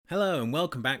Hello and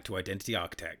welcome back to Identity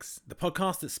Architects, the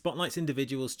podcast that spotlights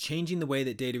individuals changing the way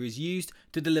that data is used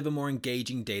to deliver more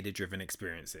engaging data-driven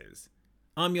experiences.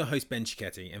 I'm your host Ben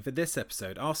Cicchetti, and for this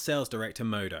episode, our sales director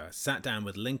Moda sat down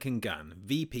with Lincoln Gunn,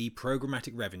 VP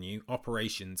Programmatic Revenue,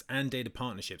 Operations and Data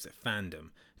Partnerships at Fandom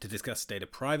to discuss data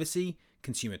privacy,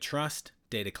 consumer trust,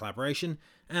 data collaboration,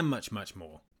 and much, much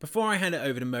more. Before I hand it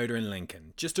over to Moda and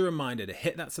Lincoln, just a reminder to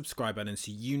hit that subscribe button so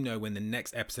you know when the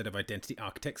next episode of Identity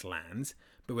Architects lands.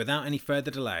 But without any further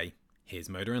delay, here's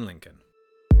Moda and Lincoln.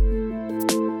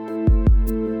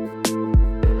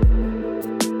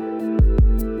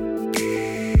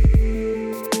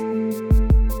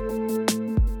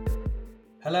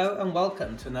 Hello and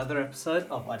welcome to another episode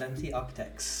of Identity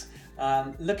Architects.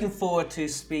 Looking forward to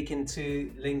speaking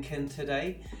to Lincoln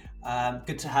today.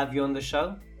 Good to have you on the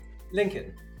show.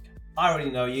 Lincoln, I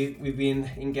already know you. We've been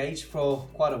engaged for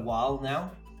quite a while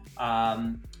now.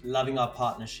 Loving our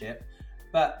partnership.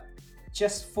 But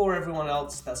just for everyone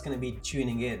else that's going to be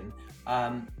tuning in,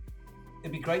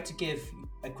 it'd be great to give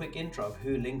a quick intro of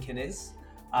who Lincoln is,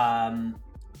 a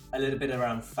little bit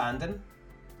around Fandom,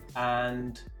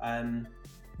 and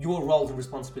your role and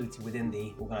responsibility within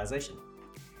the organization.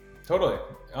 Totally.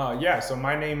 So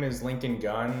my name is Lincoln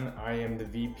Gunn. I am the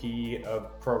VP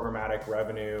of Programmatic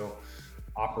Revenue,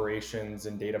 Operations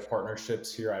and Data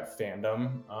Partnerships here at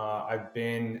Fandom. I've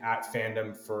been at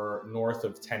Fandom for north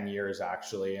of 10 years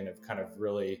actually, and have kind of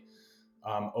really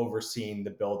overseen the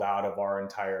build out of our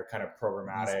entire kind of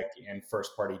programmatic and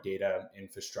first party data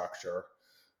infrastructure.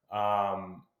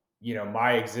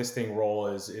 My existing role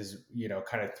is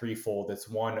kind of threefold. It's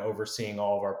one, overseeing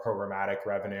all of our programmatic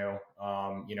revenue,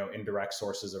 indirect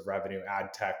sources of revenue,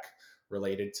 ad tech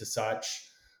related to such.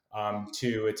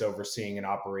 Two, it's overseeing an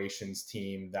operations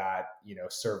team that,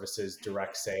 services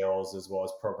direct sales as well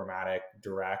as programmatic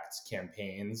direct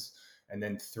campaigns. And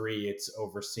then three, it's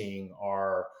overseeing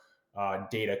our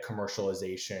data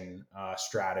commercialization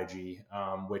strategy,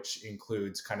 which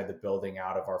includes kind of the building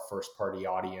out of our first party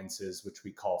audiences, which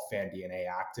we call FanDNA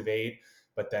Activate.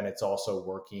 But then it's also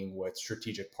working with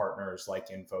strategic partners like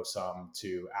InfoSum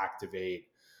to activate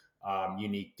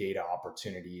unique data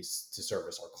opportunities to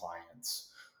service our clients.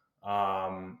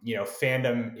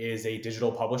 Fandom is a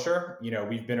digital publisher.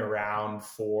 We've been around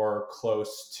for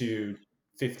close to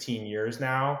 15 years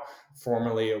now.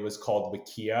 Formerly, it was called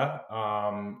Wikia,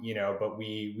 but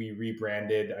we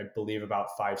rebranded, I believe, about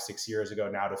 5-6 years ago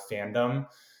now to Fandom.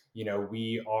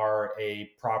 We are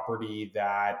a property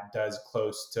that does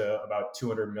close to about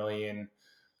 200 million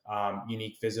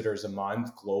unique visitors a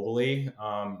month globally,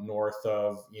 north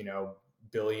of,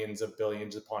 billions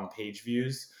upon page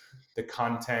views. The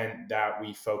content that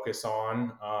we focus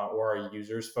on or our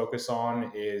users focus on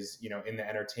is, in the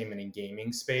entertainment and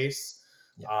gaming space.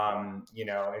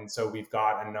 And so we've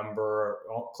got a number,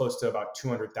 close to about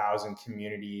 200,000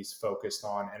 communities focused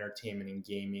on entertainment and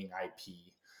gaming IP.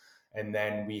 And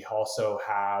then we also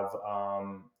have,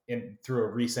 through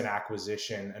a recent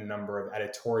acquisition, a number of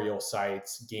editorial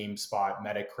sites, GameSpot,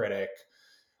 Metacritic,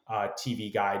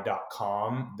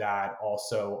 TVGuide.com, that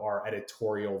also are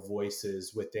editorial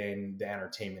voices within the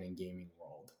entertainment and gaming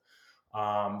world.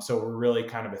 So we're really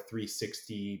kind of a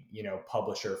 360,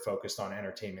 publisher focused on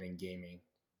entertainment and gaming.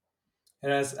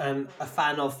 As a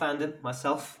fan of Fandom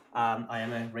myself, I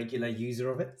am a regular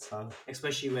user of it. So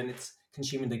especially when it's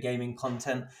consuming the gaming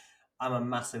content, I'm a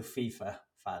massive FIFA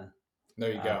fan.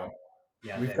 There you go.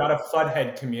 Yeah, we've got a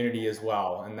FUDhead community as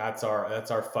well, and that's our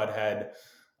FUDhead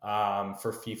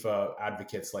for FIFA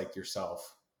advocates like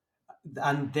yourself.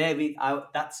 And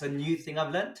that's a new thing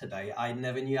I've learned today. I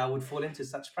never knew I would fall into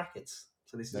such brackets.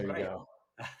 So this is there great. You go.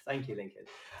 Thank you, Lincoln.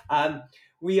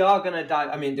 We are going to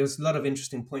dive. There's a lot of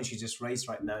interesting points you just raised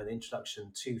right now in the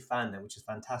introduction to Fandom, which is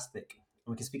fantastic.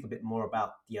 And we can speak a bit more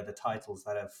about the other titles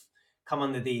that have come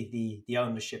under the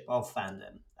ownership of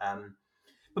Fandom.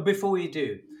 But before we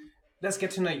do, let's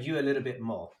get to know you a little bit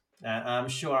more. I'm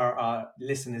sure our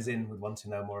listeners would want to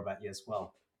know more about you as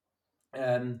well.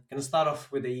 Going to start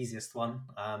off with the easiest one,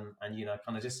 and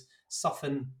kind of just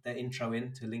soften the intro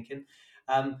into Lincoln.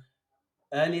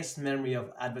 Earliest memory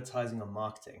of advertising or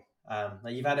marketing. Now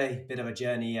you've had a bit of a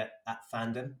journey at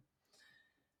Fandom,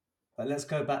 but let's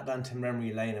go back down to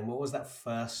memory lane. And what was that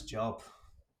first job?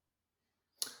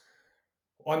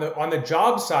 On the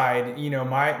job side,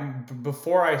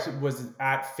 before I was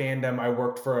at Fandom, I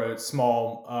worked for a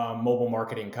small mobile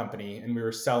marketing company, and we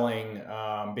were selling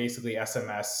basically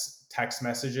SMS text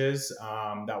messages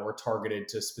that were targeted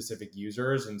to specific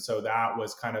users. And so that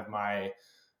was kind of my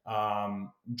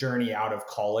journey out of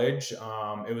college.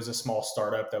 It was a small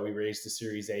startup that we raised a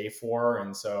Series A for.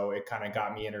 And so it kind of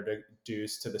got me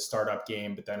introduced to the startup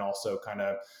game, but then also kind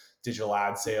of digital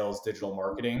ad sales, digital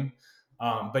marketing.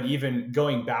 But even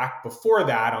going back before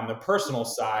that on the personal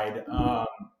side,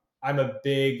 I'm a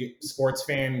big sports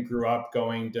fan, grew up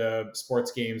going to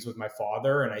sports games with my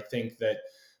father. And I think that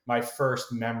my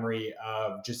first memory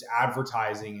of just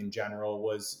advertising in general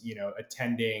was,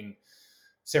 attending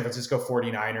San Francisco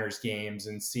 49ers games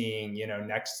and seeing,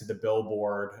 next to the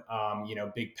billboard,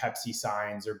 big Pepsi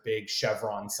signs or big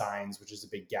Chevron signs, which is a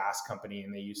big gas company.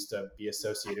 And they used to be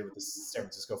associated with the San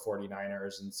Francisco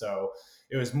 49ers. And so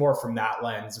it was more from that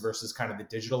lens versus kind of the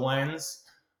digital lens.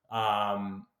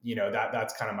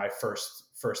 That's kind of my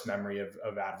first memory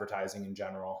of advertising in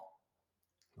general.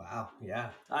 Wow, yeah.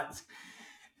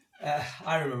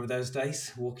 I remember those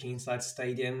days walking inside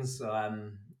stadiums,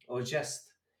 or just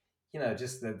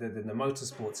just the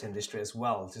motorsports industry as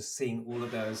well. Just seeing all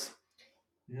of those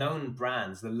known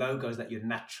brands, the logos that you're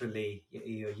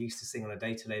used to seeing on a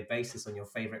day-to-day basis on your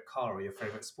favorite car or your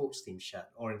favorite sports team shirt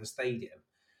or in the stadium.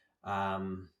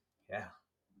 Yeah,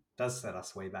 does set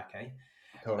us way back, eh?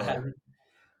 Totally. Um,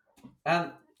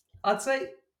 um, I'd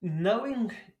say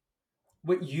knowing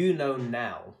what you know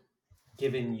now,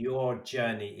 given your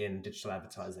journey in digital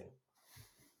advertising,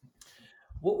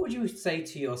 what would you say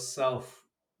to yourself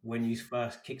when you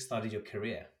first kickstarted your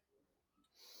career?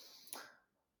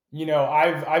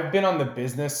 I've been on the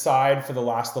business side for the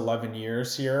last 11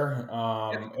 years here,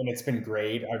 Yeah. and it's been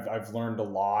great. I've learned a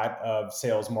lot of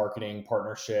sales, marketing,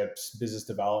 partnerships, business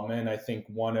development. I think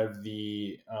one of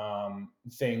the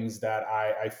things that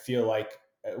I feel like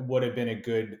would have been a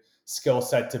good skill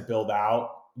set to build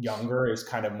out younger is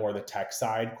kind of more the tech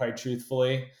side, quite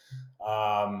truthfully.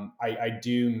 I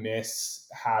do miss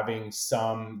having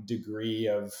some degree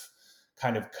of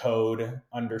kind of code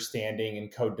understanding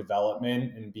and code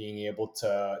development and being able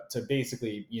to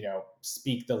basically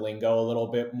speak the lingo a little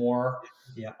bit more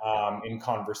Yeah. in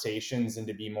conversations and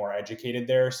to be more educated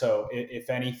there. So if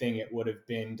anything, it would have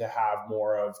been to have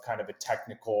more of kind of a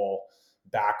technical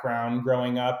background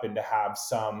growing up and to have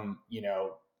some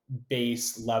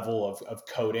base level of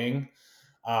coding,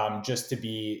 just to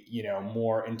be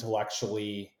more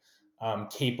intellectually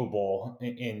capable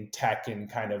in tech and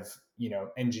kind of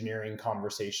engineering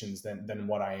conversations than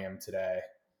what I am today.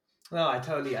 No, I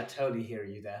totally hear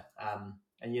you there.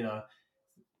 And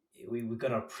we've got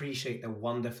to appreciate the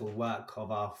wonderful work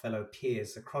of our fellow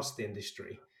peers across the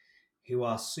industry who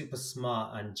are super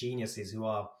smart and geniuses who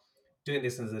are doing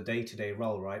this as a day-to-day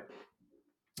role, right?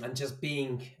 And just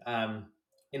being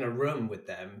in a room with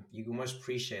them, you can almost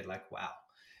appreciate like, wow,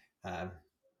 um,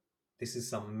 this is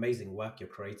some amazing work you're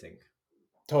creating.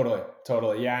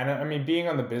 Totally. Yeah. And I mean, being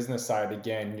on the business side,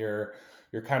 again, you're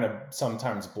kind of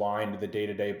sometimes blind to the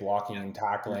day-to-day blocking and Yeah.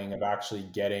 tackling of actually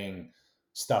getting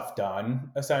stuff done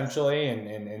essentially.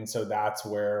 And so that's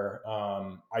where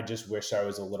I just wish I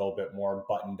was a little bit more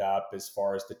buttoned up as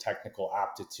far as the technical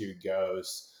aptitude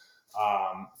goes,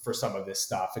 for some of this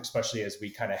stuff, especially as we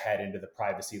kind of head into the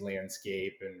privacy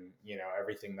landscape and,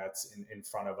 everything that's in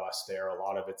front of us there. A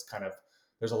lot of it's kind of,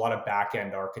 there's a lot of back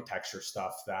end architecture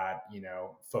stuff that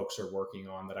folks are working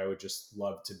on that I would just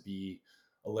love to be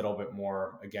a little bit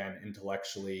more, again,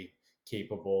 intellectually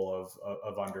capable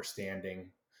of understanding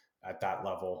at that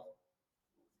level.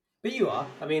 But you are.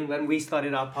 I mean, when we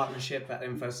started our partnership at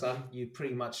InfoSun, you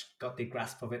pretty much got the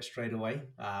grasp of it straight away,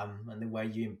 and the way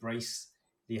you embrace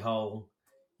the whole,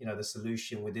 the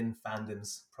solution within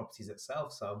Fandom's properties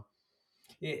itself. So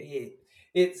it,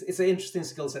 it's an interesting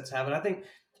skill set to have, and I think,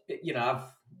 I've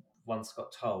once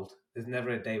got told there's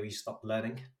never a day where you stop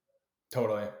learning,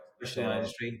 Totally. especially in our Totally.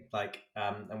 industry. Like,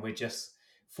 and we're just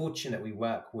fortunate we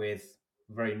work with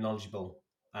very knowledgeable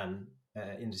and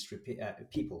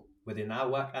people within our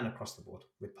work and across the board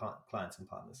with clients and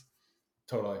partners.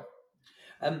 Totally.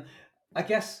 Um, I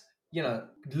guess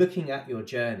looking at your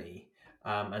journey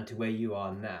and to where you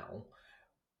are now,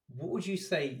 what would you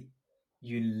say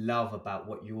you love about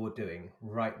what you're doing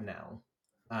right now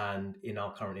and in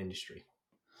our current industry?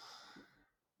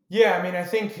 Yeah, I mean, I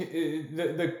think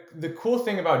the cool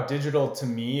thing about digital to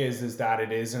me is that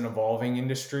it is an evolving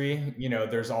industry.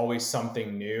 There's always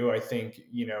something new. I think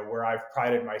where I've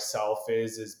prided myself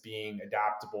is being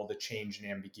adaptable to change and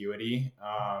ambiguity.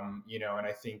 And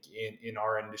I think in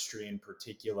our industry in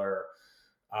particular,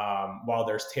 while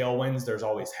there's tailwinds, there's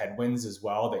always headwinds as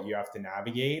well that you have to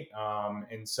navigate.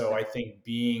 And so I think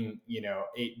being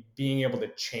able to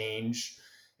change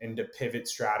and to pivot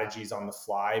strategies on the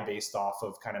fly based off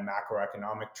of kind of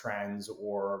macroeconomic trends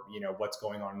or what's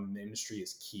going on in the industry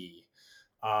is key.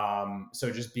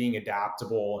 So just being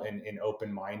adaptable and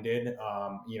open-minded.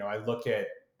 I look at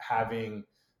having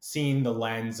seen the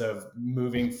lens of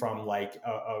moving from like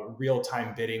a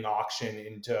real-time bidding auction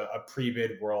into a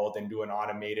pre-bid world into an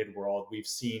automated world. We've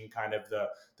seen kind of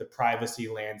the privacy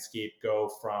landscape go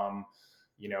from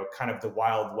kind of the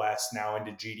Wild West now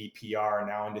into GDPR,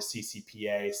 now into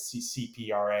CCPA,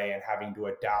 CPRA, and having to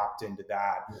adapt into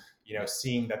that.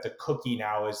 Seeing that the cookie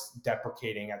now is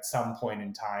deprecating at some point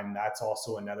in time, that's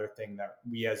also another thing that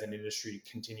we as an industry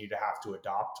continue to have to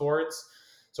adopt towards.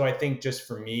 So I think just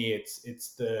for me,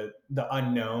 it's the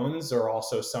unknowns are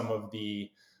also some of the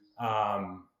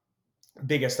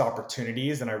biggest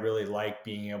opportunities, and I really like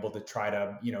being able to try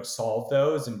to solve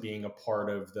those and being a part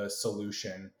of the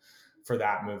solution for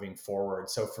that moving forward.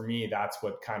 So for me, that's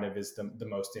what kind of is the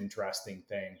most interesting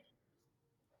thing.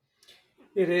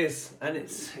 It is, and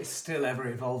it's still ever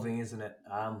evolving, isn't it?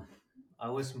 I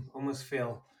almost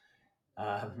feel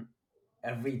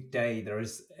every day there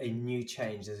is a new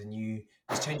change. There's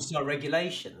changes to our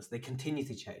regulations. They continue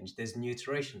to change. There's new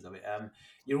iterations of it.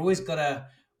 You're always gotta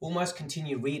almost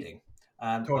continue reading.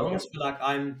 I Totally. almost feel like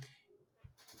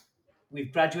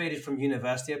we've graduated from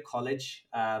university or college,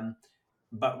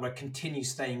 but we're continue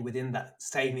staying within that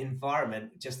same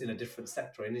environment, just in a different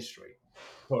sector or industry.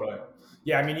 Totally.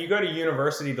 Yeah. I mean, you go to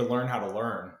university to learn how to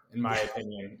learn, in my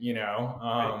opinion,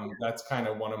 that's kind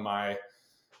of one of my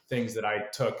things that I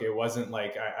took. It wasn't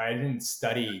like I didn't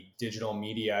study digital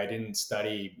media. I didn't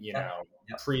study,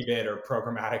 pre-bid or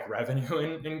programmatic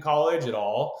revenue in college at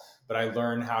all, but I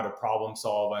learned how to problem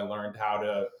solve. I learned how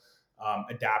to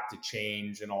adapt to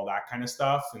change and all that kind of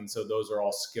stuff. And so those are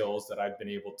all skills that I've been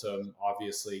able to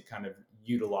obviously kind of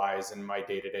utilize in my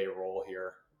day-to-day role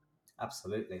here.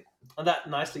 Absolutely. And that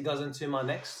nicely goes into my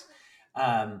next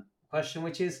question,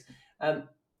 which is,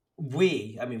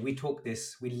 we talk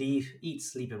this, we eat,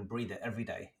 sleep, and breathe it every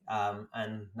day.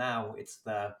 And now it's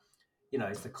the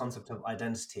concept of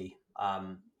identity,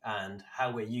 and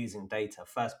how we're using data,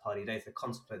 first-party data,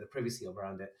 contemplate the privacy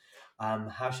around it.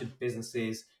 How should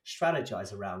businesses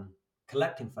strategize around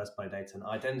collecting first-party data and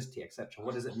identity, etc.?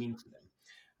 What does it mean for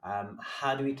them?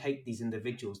 How do we take these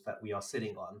individuals that we are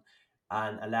sitting on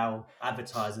and allow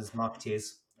advertisers,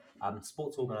 marketers,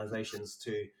 sports organizations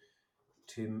to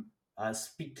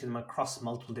speak to them across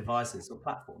multiple devices or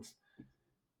platforms?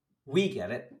 We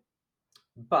get it,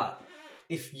 but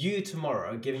if you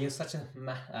tomorrow, given you're such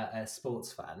a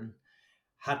sports fan,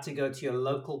 had to go to your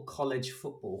local college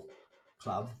football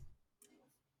club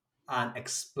and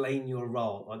explain your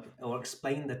role or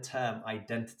explain the term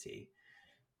identity,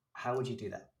 how would you do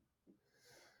that?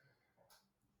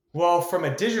 Well, from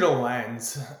a digital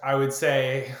lens, I would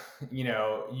say,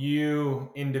 you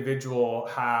individual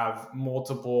have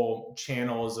multiple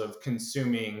channels of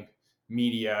consuming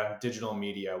media, digital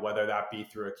media, whether that be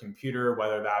through a computer,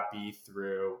 whether that be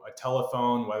through a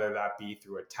telephone, whether that be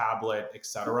through a tablet,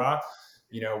 etc.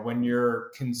 When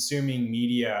you're consuming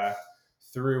media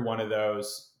through one of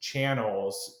those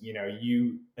channels,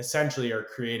 you essentially are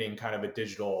creating kind of a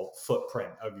digital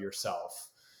footprint of yourself.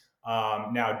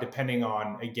 Now, depending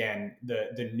on, again,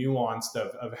 the nuance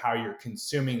of how you're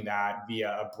consuming that via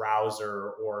a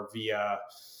browser or via,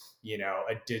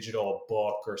 a digital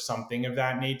book or something of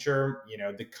that nature,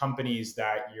 the companies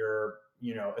that you're,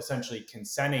 essentially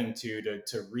consenting to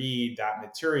read that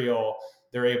material,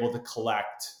 they're able to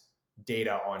collect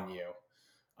data on you.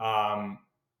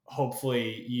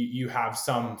 Hopefully you have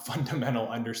some fundamental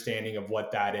understanding of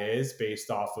what that is based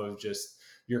off of just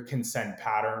your consent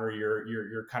pattern or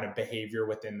your kind of behavior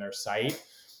within their site.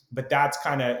 But that's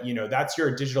kind of, that's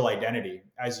your digital identity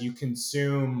as you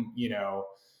consume,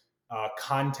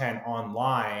 content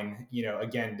online,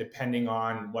 again, depending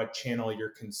on what channel you're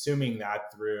consuming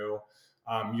that through,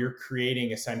 you're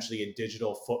creating essentially a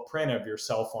digital footprint of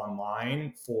yourself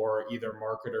online for either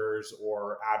marketers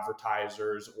or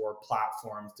advertisers or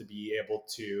platforms to be able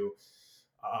to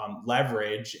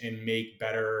leverage and make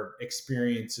better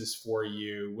experiences for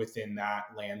you within that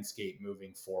landscape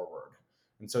moving forward.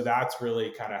 And so that's really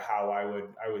kind of how I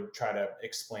would try to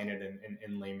explain it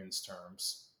in layman's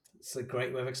terms. It's a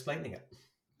great way of explaining it.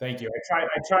 Thank you.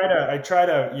 I try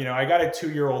to, I got a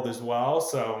 2-year-old as well.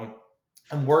 So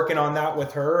I'm working on that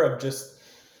with her of just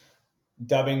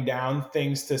dubbing down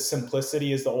things to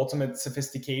simplicity is the ultimate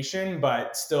sophistication,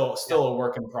 but still a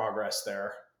work in progress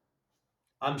there.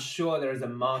 I'm sure there is a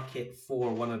market for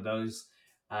one of those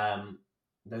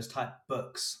type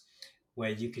books where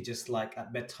you could just, like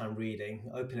at bedtime reading,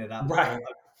 open it up, right,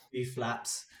 a few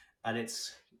flaps, and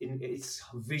it's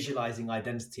visualizing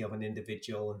identity of an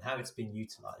individual and how it's been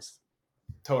utilized.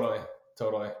 Totally.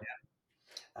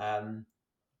 Yeah.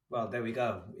 Well, there we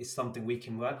go. It's something we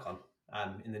can work on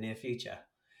in the near future.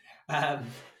 Um,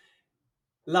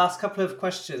 last couple of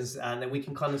questions, and then we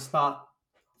can kind of start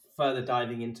further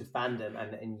diving into fandom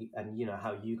and you know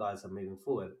how you guys are moving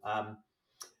forward.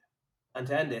 And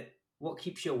to end it, what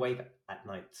keeps you awake at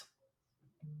night?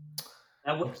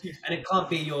 And it can't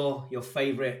be your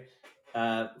favorite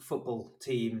football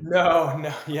team.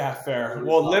 No, yeah, fair.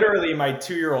 Well, literally, my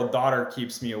 2-year-old daughter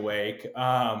keeps me awake.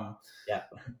 Yeah.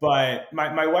 But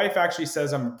my wife actually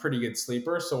says I'm a pretty good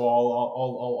sleeper, so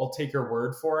I'll take her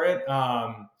word for it.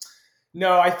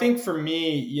 No, I think for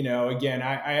me, again,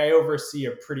 I oversee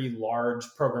a pretty large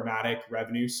programmatic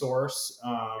revenue source,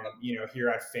 here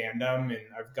at Fandom, and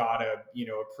I've got a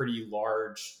pretty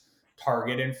large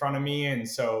target in front of me. And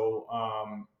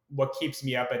so, what keeps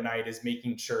me up at night is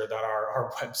making sure that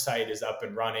our website is up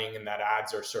and running and that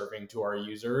ads are serving to our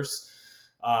users.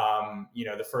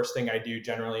 The first thing I do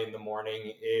generally in the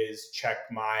morning is check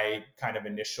my kind of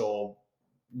initial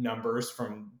numbers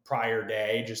from prior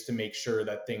day just to make sure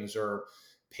that things are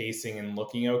pacing and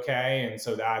looking okay. And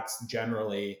so that's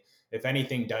generally, if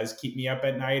anything does keep me up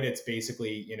at night, it's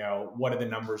basically, what do the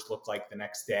numbers look like the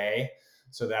next day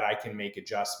so that I can make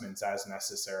adjustments as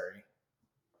necessary.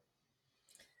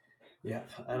 Yeah,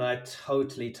 and I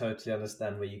totally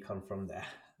understand where you come from there.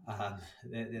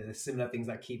 There's similar things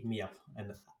that keep me up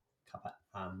and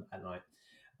at night.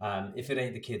 If it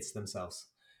ain't the kids themselves.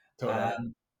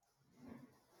 Totally.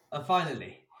 And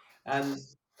finally,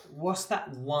 what's that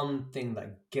one thing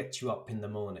that gets you up in the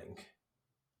morning?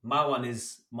 My one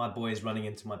is my boys running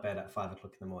into my bed at 5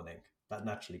 o'clock in the morning. That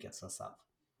naturally gets us up.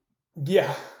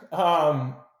 Yeah.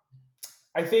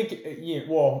 I think,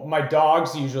 well, my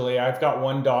dogs usually, I've got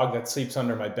one dog that sleeps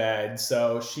under my bed.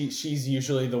 So she's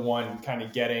usually the one kind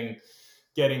of getting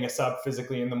us up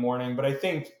physically in the morning. But I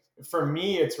think for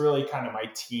me, it's really kind of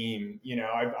my team.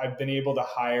 I've been able to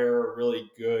hire a really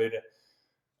good,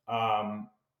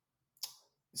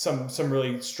 some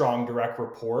really strong direct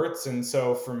reports. And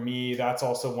so for me, that's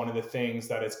also one of the things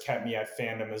that has kept me at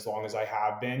Fandom as long as I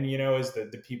have been, is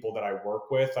the people that I work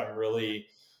with. I'm really,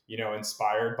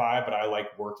 inspired by, but I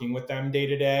like working with them day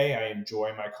to day. I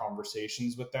enjoy my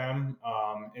conversations with them.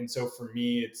 And so for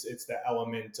me, it's the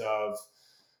element of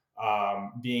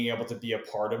being able to be a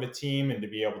part of a team and to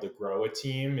be able to grow a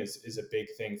team is a big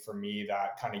thing for me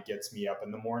that kind of gets me up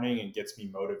in the morning and gets me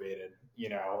motivated.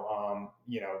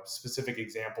 Specific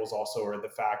examples also are the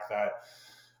fact that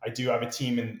I do have a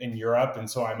team in Europe. And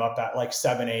so I'm up at like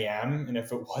 7 a.m. And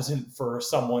if it wasn't for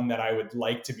someone that I would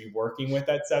like to be working with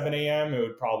at 7 a.m., it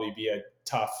would probably be a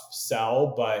tough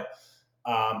sell. But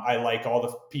I like all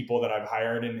the people that I've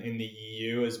hired in the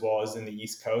EU as well as in the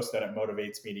East Coast, that it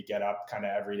motivates me to get up kind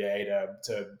of every day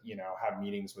to have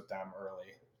meetings with them early.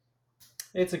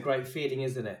 It's a great feeling,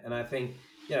 isn't it? And I think,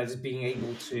 just being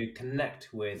able to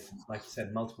connect with, like you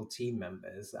said, multiple team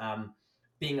members,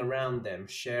 being around them,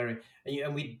 sharing,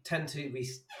 and we tend to,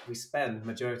 we spend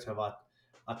majority of our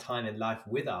time in life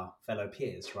with our fellow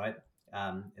peers, right?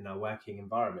 In our working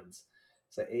environments.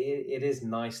 So it is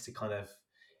nice to kind of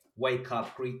wake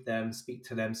up, greet them, speak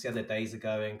to them, see how their days are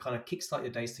going, kind of kickstart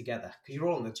your days together, because you're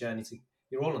all on the journey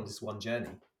you're all on this one journey.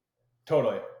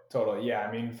 Totally. Yeah.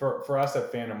 I mean, for us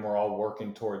at Fandom, we're all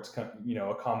working towards,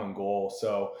 a common goal.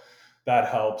 So that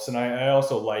helps. And I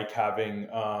also like having,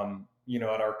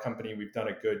 at our company, we've done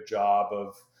a good job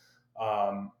of,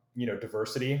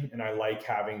 diversity. And I like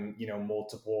having,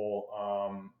 multiple,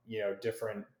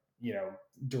 different,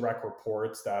 direct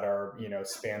reports that are,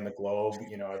 span the globe.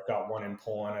 I've got one in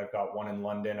Poland, I've got one in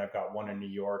London, I've got one in New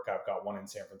York, I've got one in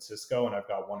San Francisco, and I've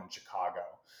got one in Chicago.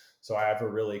 So I have a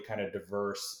really kind of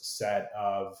diverse set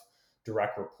of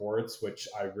direct reports, which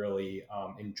I really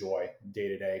enjoy day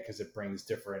to day because it brings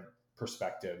different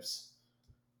perspectives.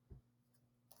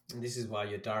 And this is why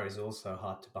your diary is also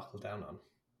hard to buckle down on.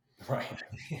 Right.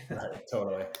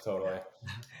 Totally.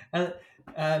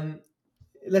 And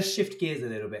let's shift gears a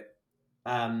little bit.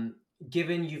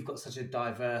 Given you've got such a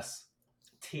diverse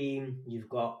team, you've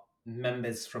got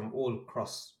members from all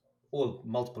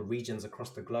multiple regions across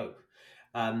the globe.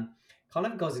 Kind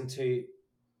of goes into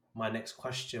my next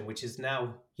question, which is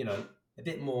now, a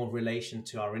bit more relation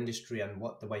to our industry and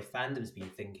what the way fandom's been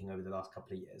thinking over the last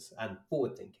couple of years and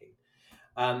forward thinking.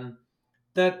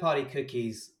 Third-party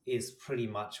cookies is pretty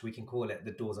much, we can call it,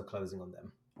 the doors are closing on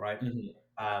them, right?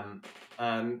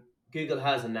 Mm-hmm. Google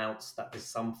has announced that there's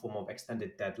some form of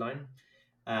extended deadline.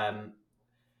 But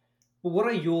what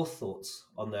are your thoughts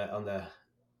on the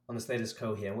status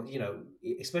quo here?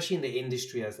 Especially in the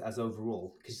industry as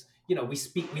overall, because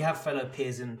we have fellow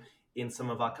peers in some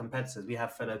of our competitors. We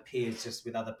have fellow peers just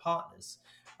with other partners.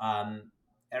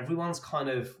 Everyone's kind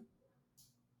of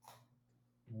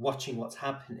watching what's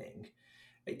happening.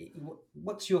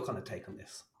 What's your kind of take on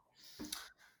this?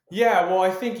 Yeah, well, I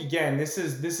think again, this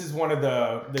is one of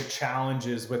the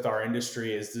challenges with our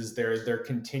industry is there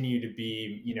continue to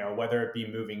be, whether it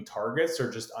be moving targets or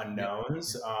just Yeah.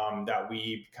 unknowns that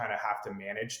we kind of have to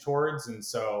manage towards. And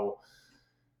so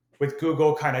with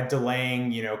Google kind of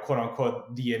delaying, quote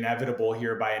unquote, the inevitable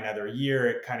here by another year,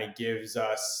 it kind of gives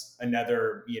us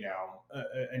another,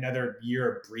 another year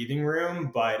of breathing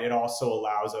room, but it also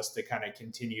allows us to kind of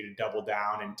continue to double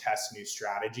down and test new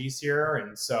strategies here.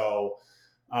 And so,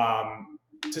 um,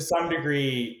 to some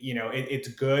degree, it's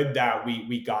good that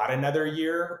we got another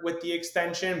year with the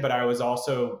extension, but I was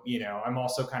also, I'm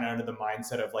also kind of under the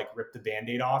mindset of like rip the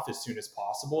Band-Aid off as soon as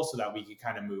possible so that we could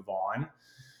kind of move on.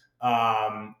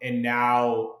 And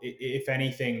now, if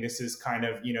anything, this is kind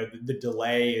of, the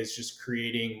delay is just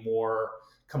creating more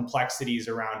complexities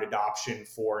around adoption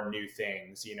for new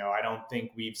things. I don't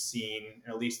think we've seen,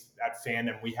 at least at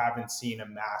Fandom, we haven't seen a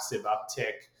massive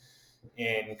uptick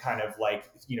in kind of like,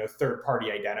 third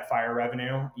party identifier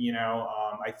revenue.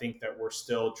 I think that we're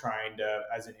still trying to,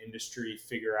 as an industry,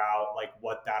 figure out like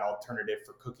what that alternative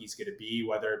for cookies going to be,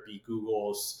 whether it be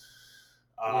Google's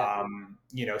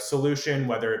solution,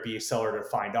 whether it be seller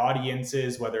defined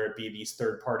audiences, whether it be these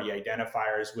third party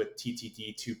identifiers with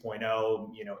TTD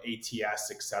 2.0, ATS,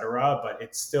 et cetera. But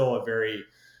it's still a very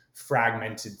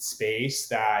fragmented space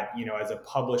that, as a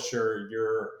publisher,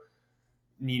 you're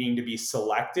needing to be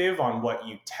selective on what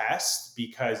you test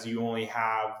because you only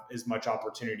have as much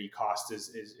opportunity cost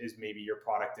as maybe your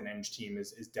product and eng team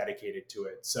is dedicated to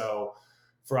it. So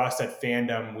for us at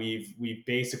Fandom, we've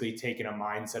basically taken a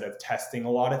mindset of testing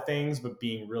a lot of things, but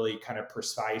being really kind of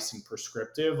precise and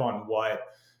prescriptive on what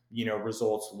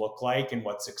results look like and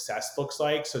what success looks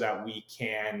like, so that we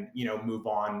can move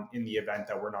on in the event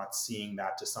that we're not seeing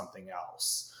that to something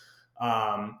else.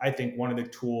 I think one of the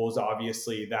tools,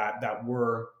 obviously, that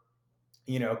we're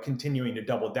continuing to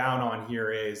double down on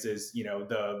here is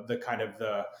the kind of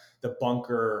the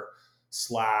bunker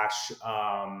slash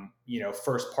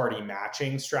first party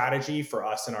matching strategy for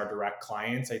us and our direct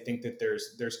clients. I think that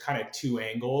there's kind of two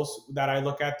angles that I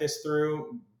look at this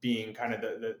through, being kind of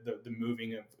the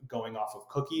moving of going off of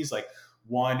cookies. Like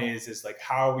one is like,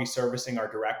 how are we servicing our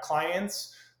direct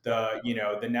clients? The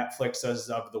Netflixes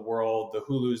of the world, the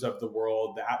Hulus of the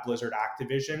world, the Blizzard,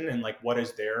 Activision, and like what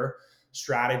is their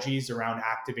strategies around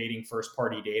activating first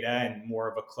party data and more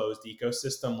of a closed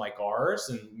ecosystem like ours,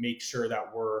 and make sure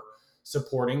that we're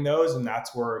supporting those. And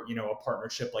that's where a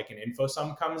partnership like an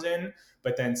InfoSum comes in.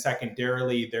 But then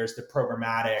secondarily, there's the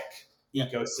programmatic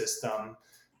ecosystem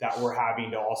that we're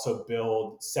having to also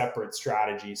build separate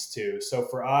strategies to. So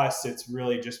for us, it's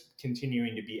really just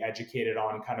continuing to be educated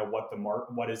on kind of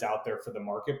what is out there for the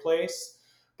marketplace,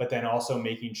 but then also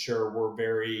making sure we're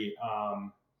very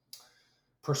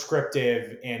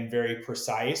prescriptive and very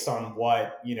precise on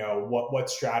what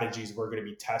strategies we're going to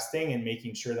be testing, and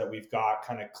making sure that we've got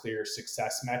kind of clear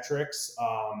success metrics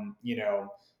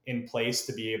in place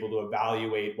to be able to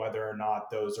evaluate whether or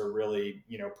not those are really,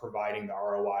 providing the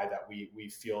ROI that we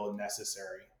feel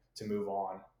necessary to move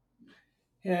on.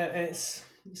 Yeah, it's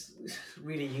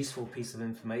really useful piece of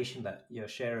information that you're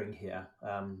sharing here.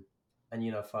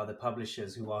 And for other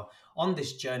publishers who are on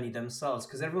this journey themselves,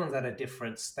 because everyone's at a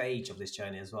different stage of this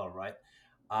journey as well, right?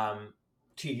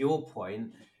 To your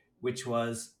point, which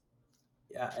was,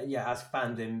 as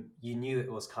Fandom, you knew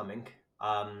it was coming,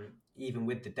 even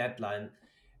with the deadline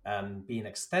being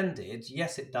extended.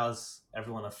 Yes, it does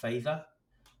everyone a favor,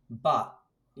 but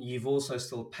you've also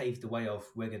still paved the way of,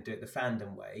 we're going to do it the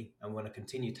Fandom way, and we're going to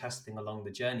continue testing along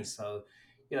the journey. So,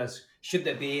 should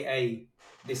there be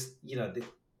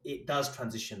it does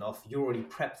transition off, you're already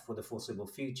prepped for the foreseeable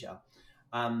future.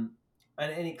 And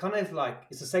it kind of like,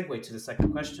 it's a segue to the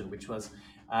second question, which was,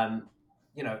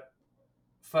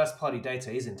 first party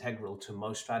data is integral to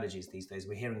most strategies these days.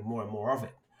 We're hearing more and more of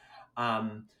it.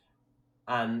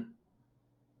 And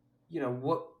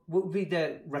what would be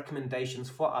the recommendations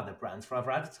for other brands, for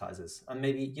other advertisers, and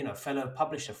maybe fellow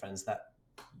publisher friends that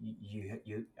you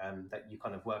that you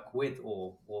kind of work with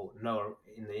or know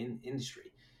in the industry?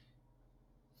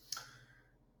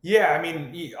 Yeah, I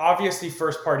mean, obviously,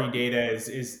 first party data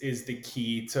is the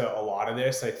key to a lot of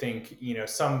this. I think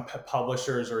some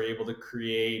publishers are able to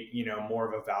create more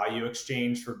of a value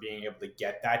exchange for being able to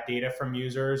get that data from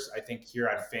users. I think here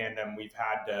at Fandom, we've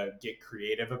had to get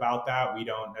creative about that. We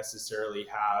don't necessarily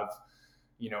have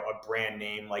a brand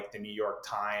name like the New York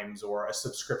Times, or a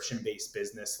subscription based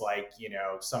business like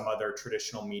some other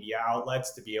traditional media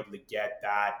outlets, to be able to get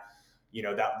that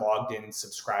that logged in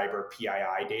subscriber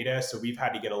PII data. So we've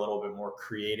had to get a little bit more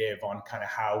creative on kind of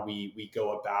how we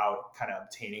go about kind of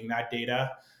obtaining that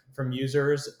data from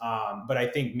users. But I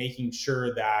think making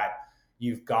sure that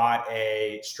you've got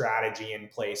a strategy in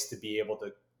place to be able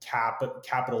to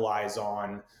capitalize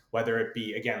on, whether it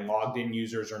be, again, logged in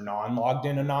users or non-logged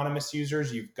in anonymous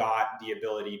users, you've got the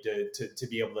ability to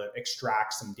be able to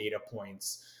extract some data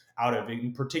points out of,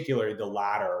 in particular, the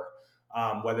latter,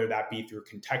 whether that be through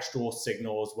contextual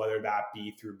signals, whether that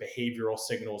be through behavioral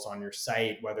signals on your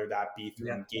site, whether that be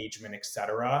through engagement, et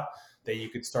cetera, that you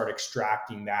could start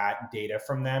extracting that data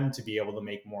from them to be able to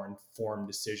make more informed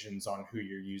decisions on who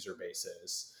your user base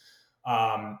is.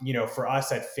 For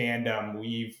us at Fandom,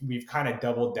 we've kind of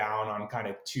doubled down on kind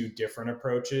of two different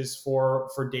approaches for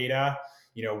data.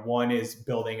 One is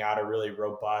building out a really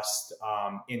robust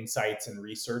insights and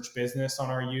research business on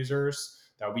our users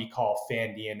that we call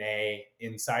FanDNA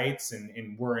Insights,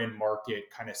 and we're in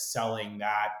market kind of selling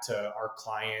that to our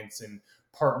clients and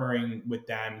partnering with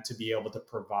them to be able to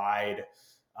provide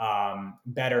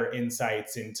better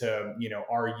insights into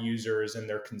our users and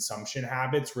their consumption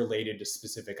habits related to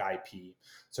specific IP.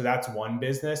 So that's one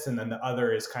business, and then the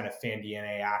other is kind of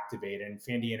FanDNA Activate, and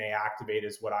FanDNA Activate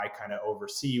is what I kind of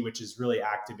oversee, which is really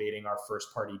activating our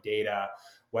first party data,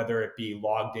 whether it be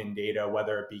logged in data,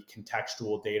 whether it be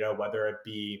contextual data, whether it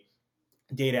be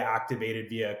data activated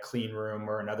via a clean room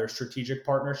or another strategic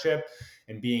partnership,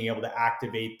 and being able to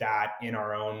activate that in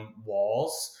our own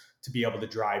walls to be able to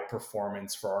drive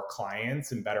performance for our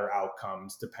clients and better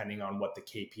outcomes depending on what the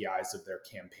KPIs of their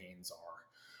campaigns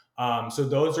are. So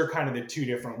those are kind of the two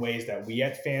different ways that we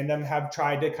at Fandom have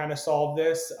tried to kind of solve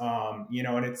this,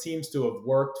 and it seems to have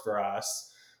worked for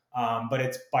us, but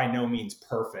it's by no means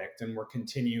perfect. And we're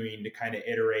continuing to kind of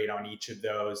iterate on each of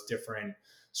those different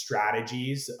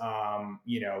strategies,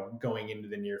 going into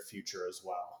the near future as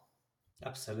well.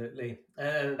 Absolutely.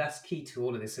 And that's key to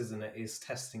all of this, isn't it? Is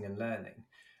testing and learning.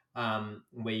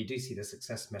 Where you do see the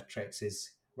success metrics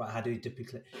is, right, how do you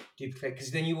duplicate?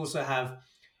 Because then you also have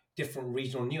different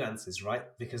regional nuances, right?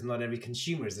 Because not every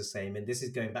consumer is the same. And this is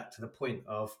going back to the point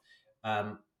of,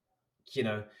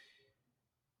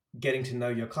 getting to know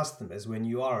your customers when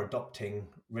you are adopting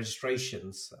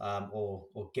registrations, or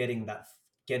getting the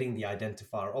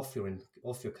identifier off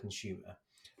your consumer.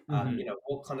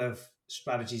 What kind of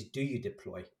strategies do you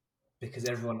deploy? Because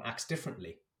everyone acts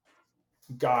differently.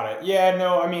 Got it. Yeah,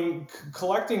 no, I mean,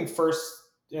 collecting first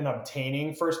and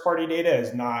obtaining first party data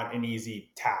is not an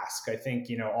easy task. I think,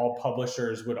 all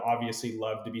publishers would obviously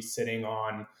love to be sitting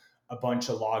on a bunch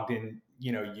of logged in,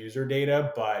 user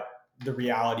data, but the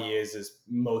reality is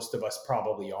most of us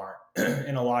probably aren't.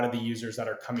 And a lot of the users that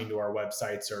are coming to our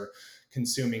websites are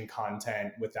consuming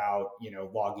content without,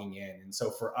 logging in. And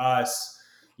so for us,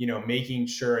 making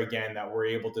sure, again, that we're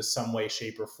able to some way,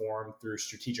 shape, or form through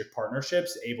strategic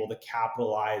partnerships, able to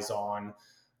capitalize on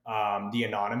the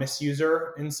anonymous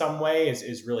user in some way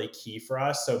is really key for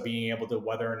us. So being able to,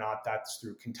 whether or not that's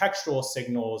through contextual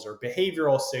signals or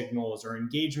behavioral signals or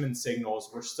engagement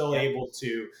signals, we're still able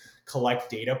to collect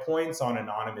data points on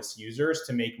anonymous users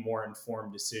to make more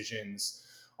informed decisions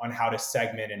on how to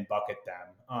segment and bucket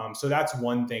them. So that's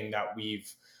one thing that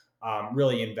we've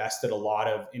really invested a lot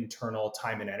of internal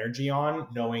time and energy on,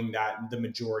 knowing that the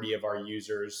majority of our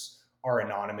users are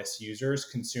anonymous users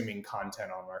consuming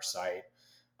content on our site.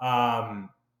 The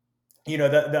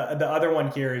other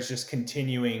one here is just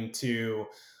continuing to,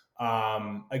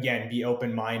 again, be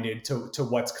open-minded to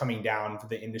what's coming down for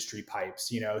the industry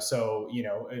pipes, so,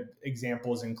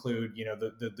 examples include,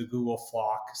 the Google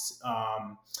Flocks,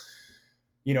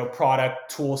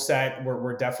 product tool set.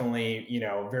 We're definitely,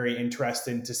 very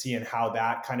interested to see in how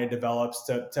that kind of develops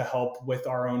to help with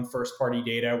our own first party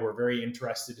data. We're very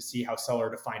interested to see how seller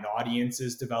defined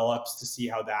audiences develops, to see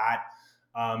how that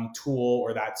tool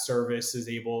or that service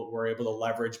we're able to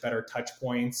leverage better touch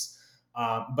points.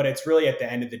 But it's really, at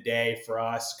the end of the day, for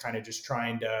us, kind of just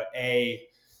trying to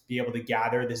be able to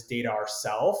gather this data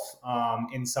ourselves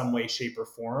in some way, shape, or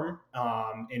form,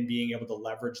 and being able to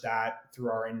leverage that through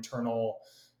our internal,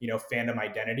 Fandom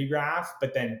identity graph,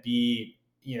 but then be,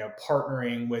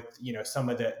 partnering with, some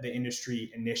of the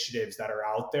industry initiatives that are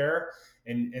out there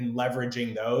and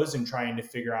leveraging those and trying to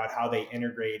figure out how they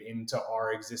integrate into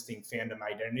our existing Fandom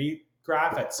identity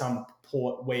graph at some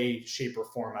way, shape, or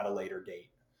form at a later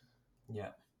date. Yeah.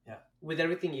 With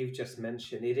everything you've just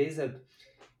mentioned, it is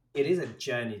a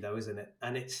journey, though, isn't it?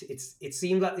 And it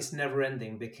seems like it's never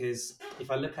ending, because if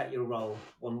I look at your role,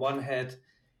 on one hand,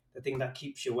 the thing that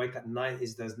keeps you awake at night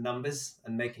is those numbers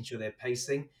and making sure they're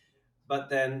pacing. But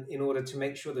then, in order to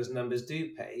make sure those numbers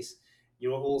do pace,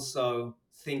 you're also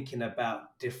thinking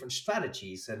about different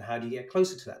strategies and how do you get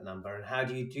closer to that number, and how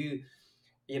do you do,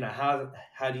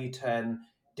 how do you turn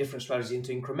different strategies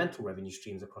into incremental revenue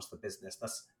streams across the business that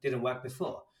didn't work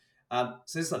before. So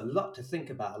there's a lot to think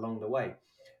about along the way.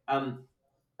 um,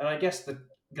 and I guess that,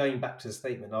 going back to the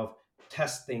statement of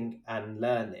testing and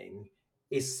learning,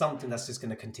 is something that's just going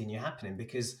to continue happening,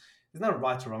 because there's no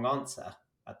right or wrong answer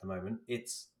at the moment.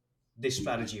 It's this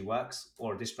strategy works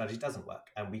or this strategy doesn't work,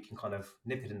 and we can kind of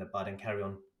nip it in the bud and carry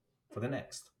on for the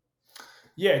next.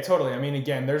 Yeah, totally. I mean,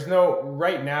 again, there's no,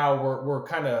 right now we're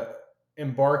kind of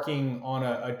embarking on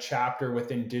a chapter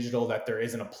within digital that there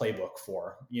isn't a playbook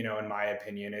for, in my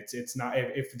opinion. It's not,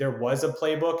 if there was a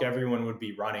playbook, everyone would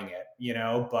be running it,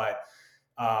 but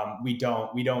we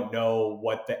don't know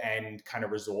what the end kind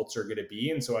of results are going to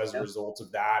be. And so as a Yep. result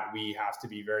of that, we have to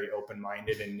be very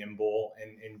open-minded and nimble,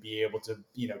 and be able to,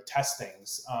 test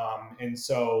things. And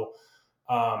so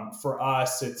for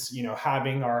us, it's,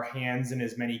 having our hands in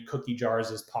as many cookie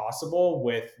jars as possible,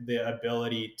 with the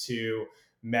ability to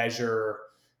measure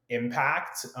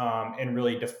impact, and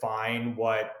really define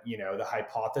what, the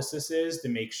hypothesis is, to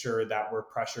make sure that we're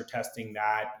pressure testing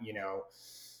that,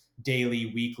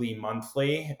 daily, weekly,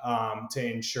 monthly, to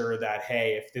ensure that,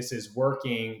 hey, if this is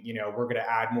working, we're going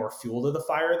to add more fuel to the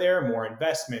fire there, more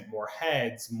investment, more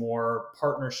heads, more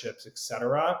partnerships,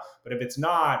 etc. But if it's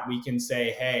not, we can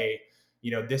say, hey,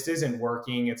 this isn't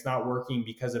working. It's not working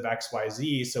because of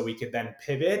XYZ. So we could then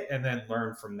pivot and then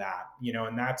learn from that,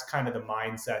 and that's kind of the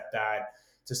mindset that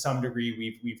to some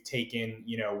degree we've taken,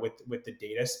 with the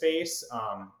data space.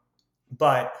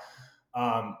 But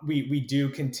we do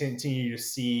continue to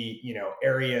see,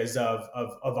 areas of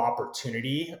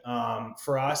opportunity,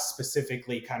 for us,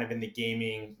 specifically kind of in the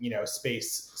gaming,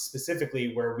 space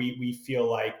specifically, where we feel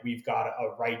like we've got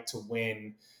a right to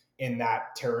win in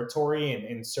that territory, and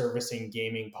in servicing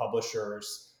gaming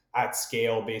publishers at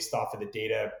scale based off of the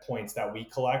data points that we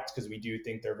collect, because we do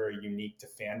think they're very unique to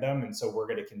fandom. And so we're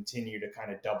going to continue to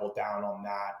kind of double down on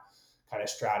that kind of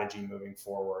strategy moving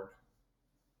forward.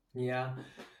 Yeah.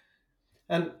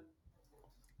 And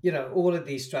all of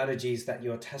these strategies that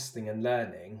you're testing and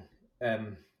learning,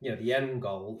 the end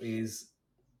goal is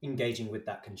engaging with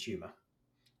that consumer.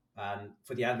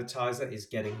 For the advertiser, is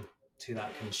getting to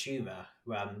that consumer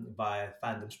via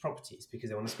fandom's properties, because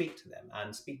they want to speak to them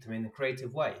and speak to them in a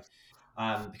creative way.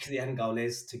 Because the end goal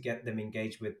is to get them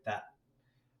engaged with that,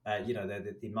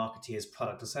 the marketeer's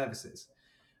product or services.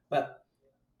 But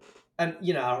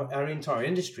our entire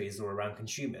industry is all around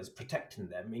consumers, protecting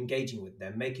them, engaging with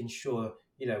them, making sure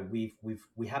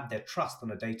we have their trust on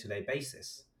a day-to-day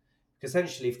basis. Because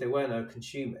essentially, if there were no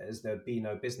consumers, there'd be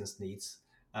no business needs,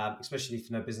 especially if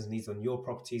no business needs on your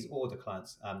properties or the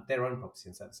clients, their own properties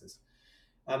and services.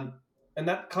 And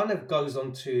that kind of goes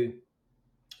on to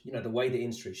the way the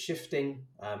industry is shifting.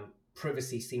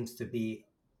 Privacy seems to be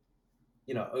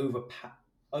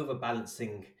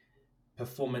overbalancing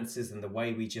performances and the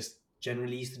way we just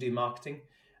generally used to do marketing.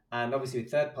 And obviously,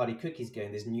 with third-party cookies going,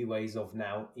 there's new ways of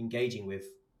now engaging with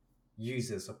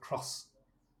users across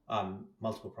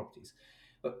multiple properties.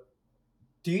 But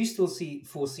do you still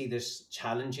foresee there's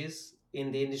challenges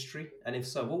in the industry? And if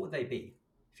so, what would they be,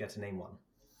 if you had to name one?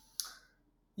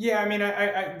 Yeah, I mean,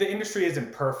 the industry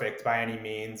isn't perfect by any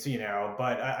means,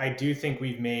 but I do think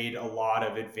we've made a lot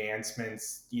of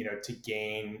advancements, to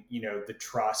gain, the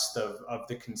trust of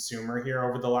the consumer here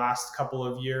over the last couple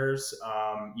of years,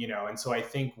 and so I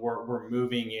think we're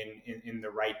moving in the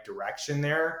right direction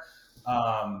there.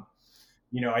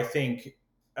 I think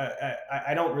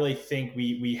I don't really think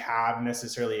we have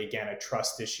necessarily, again, a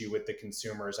trust issue with the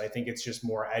consumers. I think it's just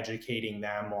more educating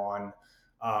them on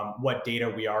what data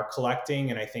we are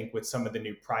collecting. And I think with some of the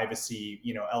new privacy,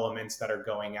 elements that are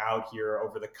going out here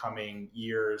over the coming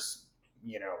years,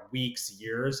 weeks,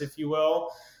 years, if you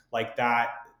will, like that,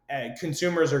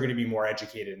 consumers are going to be more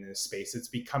educated in this space. It's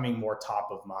becoming more top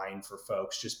of mind for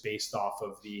folks, just based off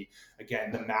of the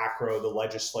macro, the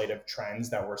legislative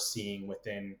trends that we're seeing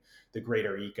within the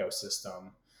greater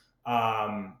ecosystem.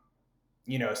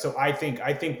 So I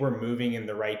think we're moving in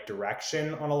the right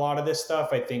direction on a lot of this stuff.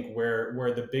 I think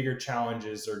where the bigger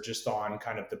challenges are just on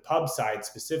kind of the pub side,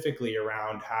 specifically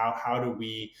around how do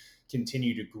we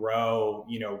continue to grow,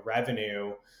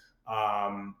 revenue,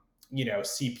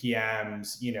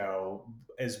 CPMs,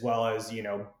 as well as,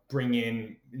 bring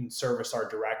in and service our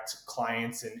direct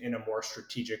clients in a more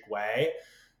strategic way,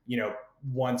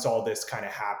 once all this kind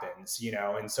of happens,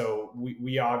 and so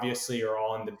we obviously are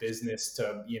all in the business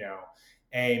to,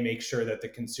 make sure that the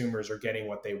consumers are getting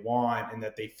what they want, and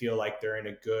that they feel like they're in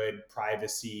a good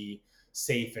privacy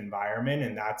safe environment.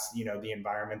 And that's, the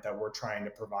environment that we're trying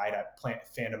to provide at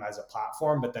Fandom as a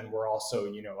platform. But then we're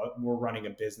also, we're running a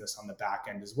business on the back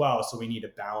end as well. So we need to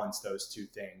balance those two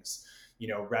things,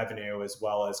 revenue as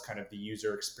well as kind of the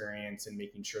user experience and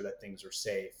making sure that things are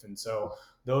safe. And so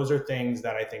those are things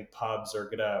that I think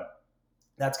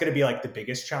that's going to be like the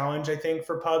biggest challenge, I think,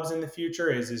 for pubs in the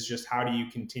future is just how do you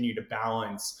continue to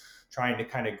balance trying to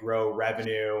kind of grow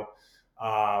revenue,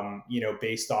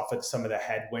 based off of some of the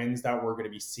headwinds that we're going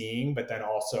to be seeing, but then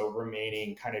also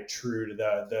remaining kind of true to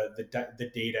the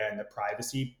data and the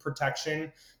privacy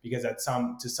protection, because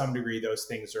to some degree, those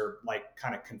things are like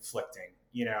kind of conflicting,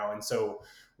 and so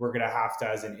we're going to have to,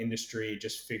 as an industry,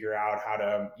 just figure out how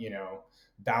to,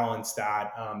 balance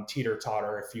that teeter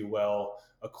totter, if you will,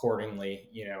 accordingly,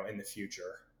 in the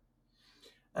future.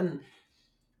 And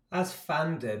as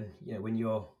Fandom, when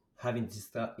you're having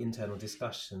internal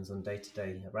discussions on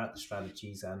day-to-day about the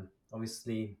strategies and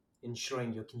obviously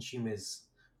ensuring your consumers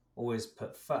always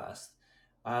put first,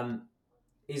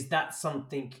 is that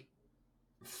something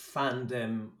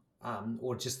Fandom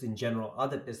or just in general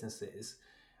other businesses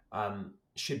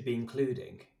should be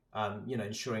including,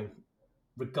 ensuring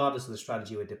regardless of the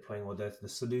strategy we're deploying or the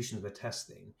solutions we're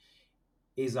testing,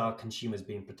 is our consumers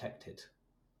being protected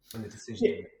in the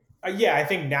decision? Yeah, I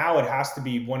think now it has to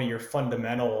be one of your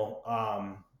fundamental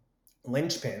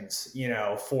linchpins,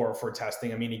 for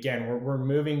testing. I mean, again, we're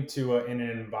moving to in an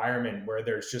environment where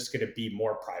there's just going to be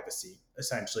more privacy,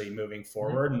 essentially, moving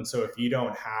forward. Mm-hmm. And so if you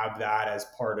don't have that as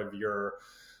part of your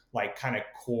like kind of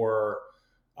core,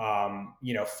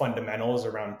 fundamentals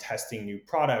around testing new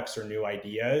products or new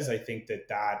ideas, I think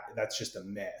that's just a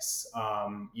miss.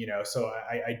 So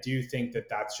I do think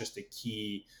that's just a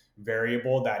key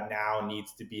variable that now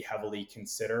needs to be heavily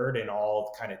considered in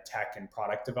all kind of tech and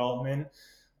product development,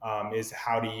 is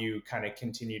how do you kind of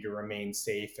continue to remain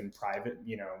safe and private,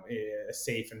 a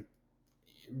safe and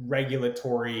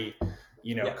regulatory,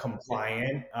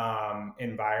 compliant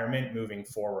environment moving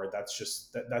forward. That's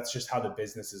just how the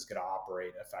business is going to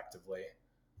operate effectively.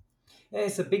 Yeah,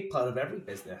 it's a big part of every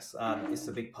business. It's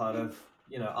a big part of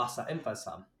us at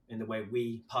InfoSum in the way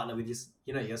we partner with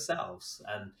yourselves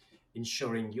and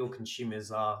ensuring your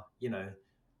consumers are in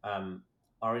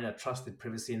a trusted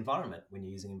privacy environment when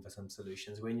you're using InfoSum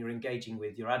solutions. When you're engaging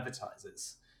with your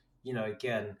advertisers,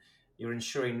 again, you're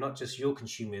ensuring not just your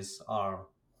consumers are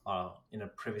in a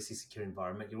privacy secure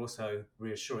environment, you're also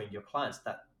reassuring your clients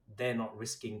that they're not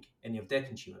risking any of their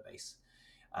consumer base.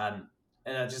 And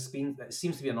it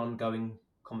seems to be an ongoing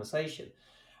conversation.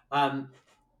 And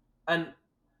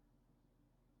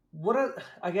what are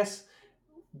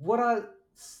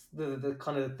the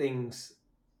kind of things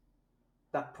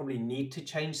that probably need to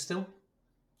change still,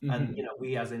 mm-hmm. and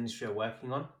we as an industry are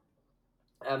working on,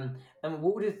 and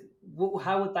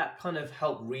how would that kind of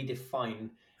help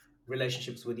redefine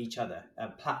relationships with each other,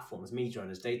 platforms, media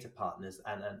owners, data partners,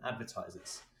 and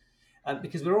advertisers,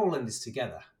 because we're all in this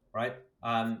together, right?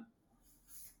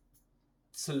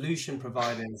 Solution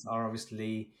providers are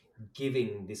obviously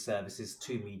giving the services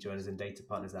to media owners and data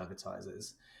partners,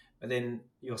 advertisers, but then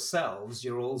yourselves,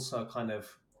 you're also kind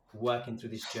of working through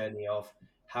this journey of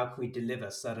how can we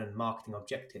deliver certain marketing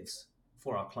objectives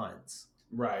for our clients.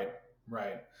 Right.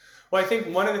 Well, I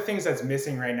think one of the things that's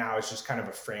missing right now is just kind of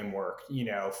a framework,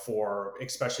 for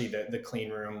especially the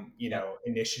clean room,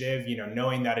 initiative,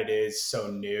 knowing that it is so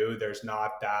new, there's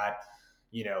not that,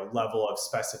 level of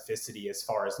specificity as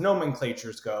far as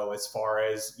nomenclatures go, as far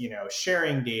as,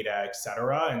 sharing data, et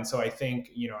cetera. And so I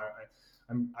think,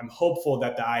 I'm hopeful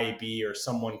that the IAB or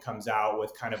someone comes out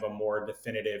with kind of a more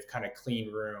definitive kind of clean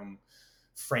room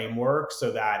framework so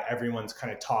that everyone's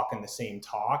kind of talking the same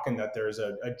talk, and that there's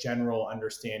a general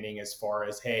understanding as far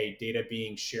as, hey, data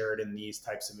being shared in these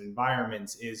types of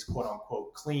environments is quote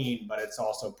unquote clean, but it's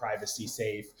also privacy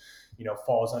safe,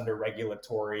 falls under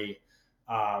regulatory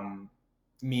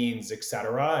means, et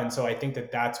cetera. And so I think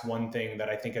that's one thing that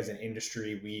I think as an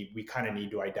industry, we kind of need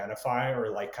to identify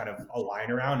or like kind of align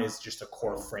around, is just a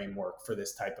core framework for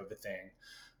this type of a thing.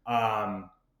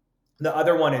 The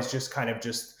other one is just kind of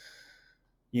just,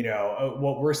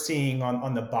 what we're seeing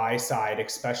on the buy side,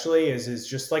 especially is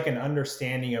just like an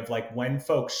understanding of like when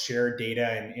folks share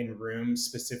data in rooms,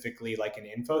 specifically like an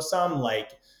InfoSum,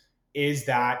 like, is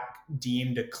that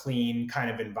deemed a clean kind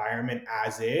of environment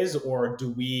as is, or do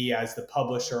we as the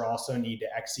publisher also need to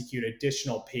execute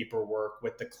additional paperwork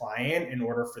with the client in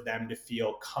order for them to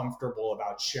feel comfortable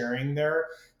about sharing their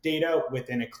data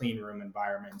within a clean room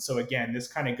environment? So again, this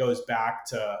kind of goes back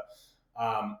to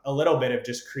a little bit of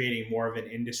just creating more of an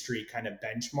industry kind of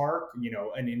benchmark,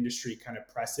 an industry kind of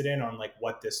precedent on like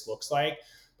what this looks like.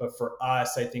 But for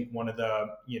us, I think one of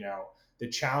the the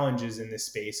challenges in this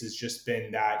space has just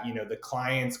been that, the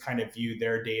clients kind of view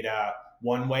their data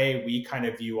one way, we kind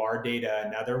of view our data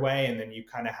another way, and then you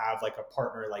kind of have like a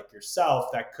partner like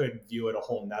yourself that could view it a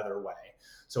whole nother way.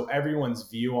 So everyone's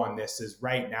view on this is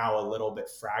right now a little bit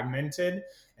fragmented,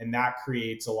 and that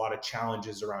creates a lot of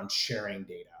challenges around sharing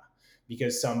data,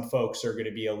 because some folks are going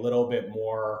to be a little bit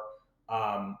more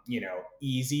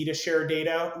easy to share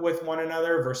data with one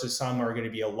another, versus some are going to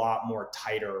be a lot more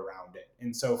tighter around it.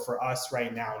 And so for us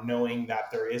right now, knowing that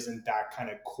there isn't that kind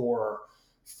of core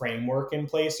framework in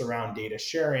place around data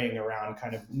sharing, around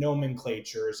kind of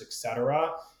nomenclatures, et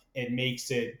cetera, it makes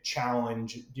it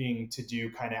challenging to do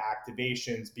kind of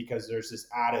activations, because there's this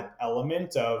added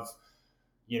element of,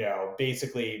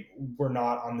 basically we're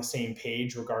not on the same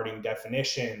page regarding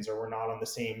definitions, or we're not on the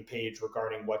same page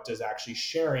regarding what does actually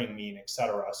sharing mean, et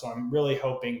cetera. So I'm really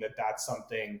hoping that that's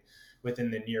something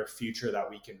within the near future that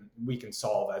we can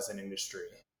solve as an industry.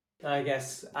 I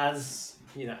guess as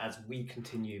we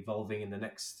continue evolving in the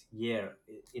next year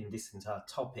in this entire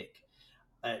topic,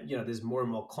 there's more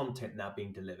and more content now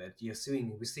being delivered. We're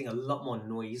seeing a lot more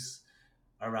noise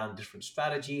around different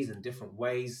strategies and different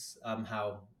ways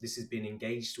how this is being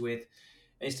engaged with.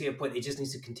 And to your point, it just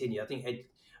needs to continue. I think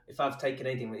if I've taken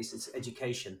anything, it's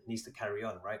education needs to carry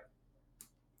on, right?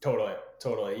 Totally.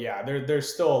 Yeah,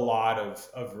 there's still a lot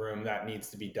of room that needs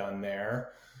to be done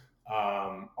there.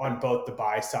 On both the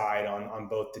buy side, on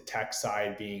both the tech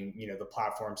side being, the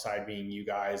platform side being you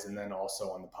guys, and then also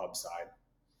on the pub side.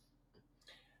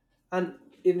 And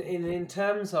in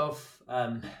terms of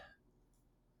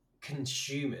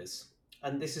consumers,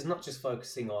 and this is not just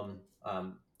focusing on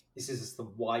this is just the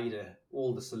wider,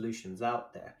 all the solutions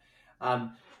out there.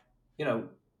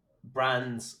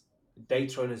 Brands,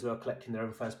 data owners who are collecting their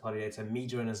own first party data,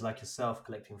 media owners like yourself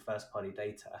collecting first party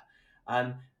data.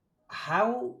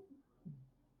 How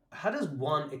does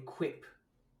one equip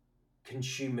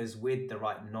consumers with the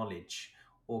right knowledge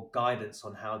or guidance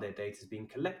on how their data is being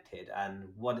collected and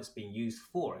what it's being used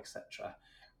for, etc.?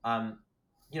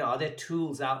 Are there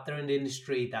tools out there in the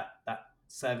industry that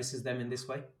services them in this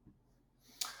way?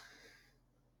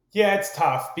 Yeah, it's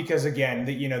tough because again,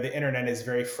 the internet is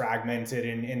very fragmented,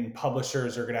 and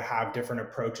publishers are going to have different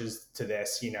approaches to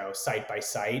this, site by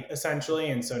site essentially.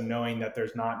 And so knowing that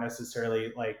there's not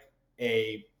necessarily like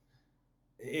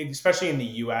especially in the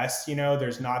US,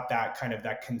 there's not that kind of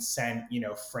that consent,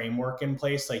 framework in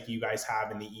place like you guys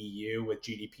have in the EU with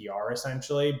GDPR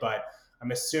essentially. But I'm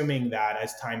assuming that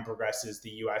as time progresses, the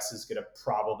US is going to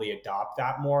probably adopt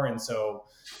that more. And so,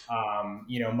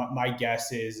 my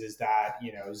guess is that,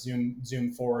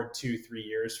 zoom forward 2-3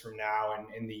 years from now,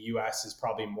 and the US is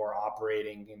probably more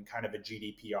operating in kind of a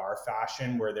GDPR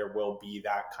fashion, where there will be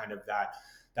that kind of that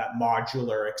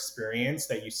modular experience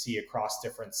that you see across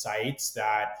different sites,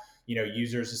 that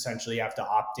users essentially have to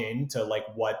opt in to like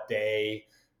what they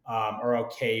are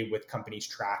okay with companies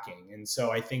tracking. And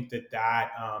so I think that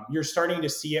you're starting to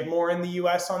see it more in the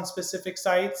US on specific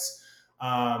sites.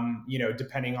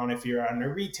 Depending on if you're on a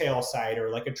retail site or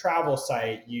like a travel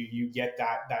site, you get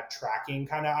that tracking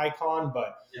kind of icon.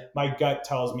 But yeah, my gut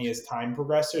tells me as time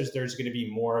progresses, there's going to be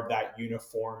more of that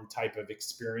uniform type of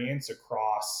experience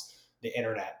across the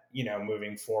internet,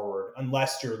 moving forward,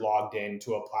 unless you're logged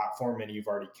into a platform and you've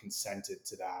already consented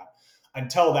to that.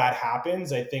 Until that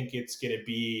happens, I think it's going to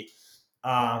be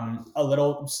a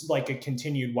little like a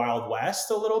continued Wild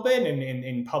West a little bit,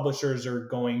 and publishers are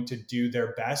going to do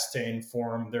their best to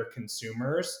inform their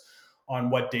consumers on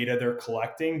what data they're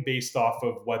collecting based off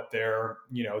of what their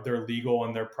legal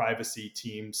and their privacy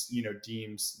teams,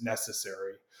 deems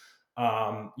necessary.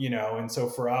 And so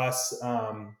for us,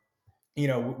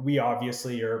 we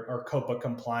obviously are COPPA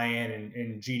compliant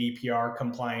and GDPR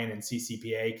compliant and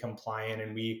CCPA compliant,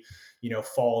 and we,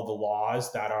 follow the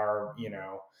laws that are,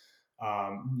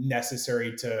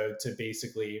 necessary to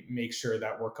basically make sure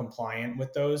that we're compliant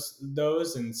with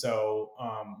those. And so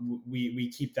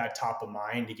we keep that top of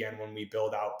mind again when we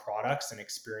build out products and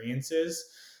experiences.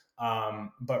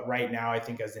 But right now, I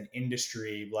think as an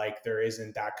industry, like there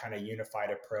isn't that kind of unified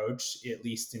approach, at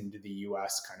least into the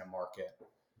US kind of market.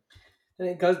 And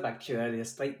it goes back to your earlier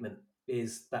statement,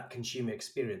 is that consumer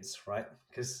experience, right?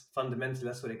 Because fundamentally,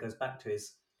 that's what it goes back to,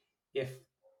 is if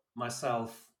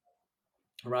myself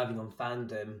arriving on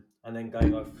Fandom and then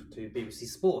going off to BBC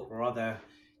Sport or other,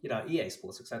 EA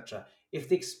Sports, etc., if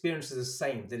the experience is the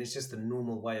same, then it's just a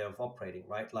normal way of operating,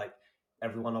 right? Like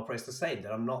everyone operates the same.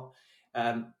 That I'm not,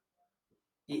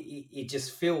 it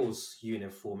just feels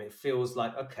uniform. It feels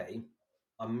like, okay,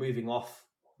 I'm moving off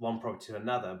one property to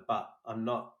another, but I'm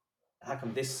not. How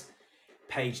come this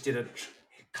page didn't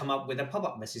come up with a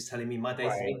pop-up message telling me my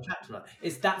data's Right. being tracked or not.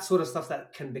 It's that sort of stuff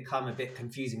that can become a bit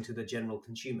confusing to the general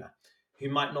consumer who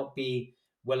might not be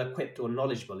well equipped or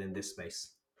knowledgeable in this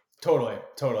space. Totally,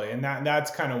 totally. And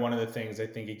that's kind of one of the things I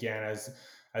think, again,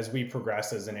 as we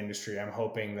progress as an industry, I'm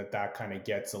hoping that kind of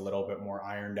gets a little bit more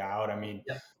ironed out. I mean,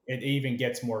 Yep. it even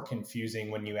gets more confusing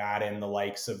when you add in the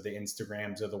likes of the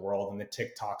Instagrams of the world and the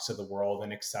TikToks of the world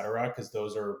and et cetera, because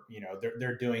those are,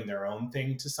 they're doing their own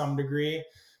thing to some degree.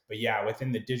 But yeah,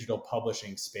 within the digital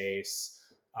publishing space,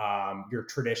 your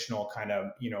traditional kind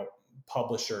of,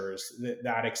 publishers,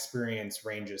 that experience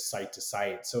ranges site to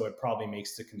site. So it probably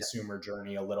makes the consumer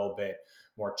journey a little bit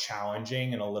more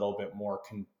challenging and a little bit more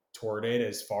contorted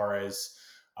as far as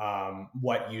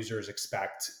what users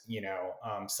expect,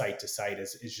 site to site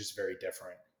is just very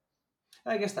different.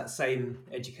 I guess that same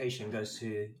education goes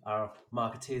to our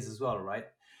marketeers as well, right?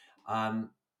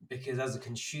 Um, because as a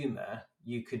consumer,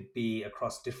 you could be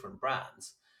across different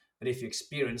brands, but if your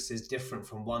experience is different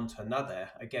from one to another,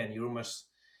 again, you're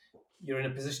in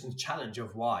a position to challenge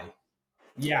of why.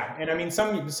 Yeah, and I mean,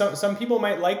 some people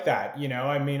might like that.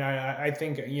 I mean, I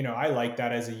think I like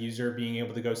that as a user, being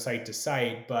able to go site to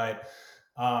site, but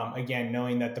again,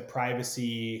 knowing that the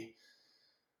privacy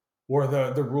or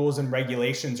the rules and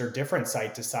regulations are different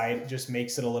site to site just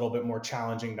makes it a little bit more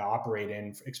challenging to operate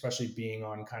in, especially being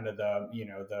on kind of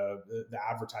the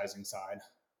advertising side.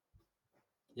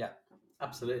 Yeah,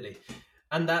 absolutely.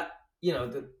 And that,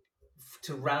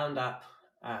 to round up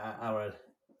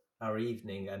our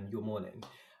evening and your morning,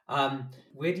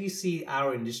 where do you see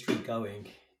our industry going?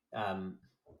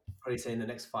 Probably say in the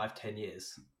next 5, 10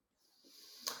 years.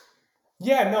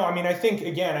 Yeah, no, I mean, I think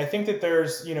that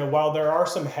there's, while there are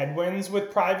some headwinds with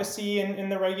privacy in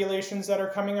the regulations that are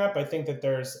coming up, I think that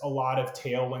there's a lot of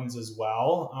tailwinds as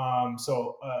well.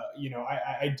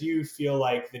 I do feel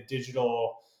like the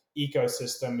digital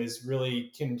ecosystem is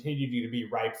really continuing to be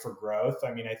ripe for growth.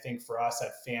 I mean, I think for us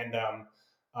at Fandom,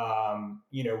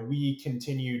 we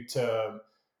continue to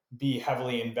be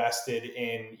heavily invested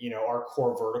in our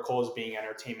core verticals being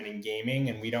entertainment and gaming,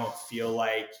 and we don't feel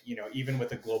like even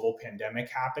with a global pandemic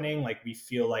happening, like we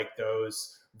feel like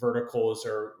those verticals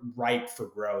are ripe for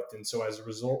growth. And so as a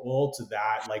result of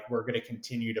that, like we're going to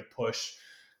continue to push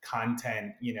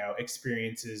content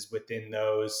experiences within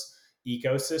those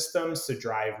ecosystems to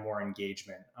drive more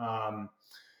engagement.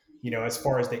 As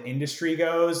far as the industry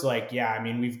goes, like, yeah, I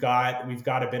mean, we've got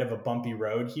a bit of a bumpy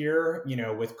road here,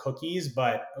 with cookies,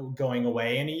 but going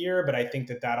away in a year. But I think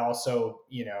that also,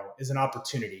 is an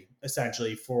opportunity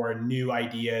essentially for new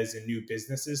ideas and new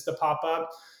businesses to pop up.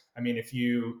 I mean, if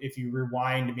you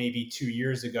rewind maybe 2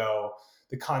 years ago,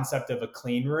 the concept of a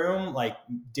clean room like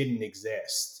didn't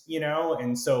exist,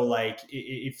 and so like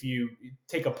if you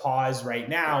take a pause right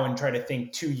now and try to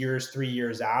think 2 years, 3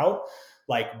 years out,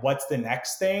 like what's the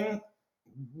next thing,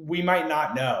 we might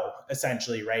not know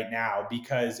essentially right now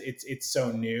because it's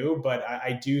so new. But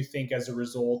I do think as a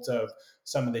result of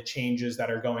some of the changes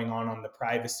that are going on the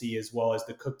privacy as well as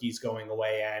the cookies going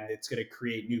away, and it's going to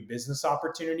create new business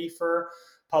opportunity for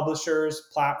publishers,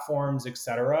 platforms,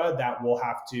 etc., that we'll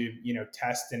have to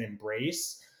test and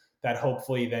embrace, that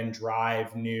hopefully then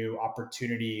drive new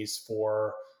opportunities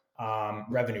for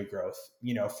revenue growth,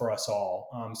 for us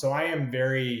all. So I am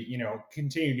very,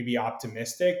 continue to be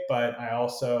optimistic, but I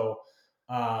also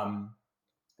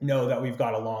know that we've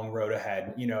got a long road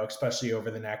ahead, especially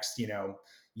over the next,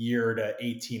 year to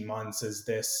 18 months as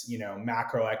this,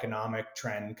 macroeconomic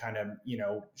trend kind of,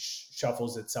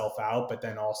 shuffles itself out, but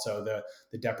then also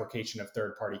the deprecation of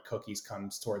third-party cookies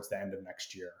comes towards the end of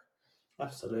next year.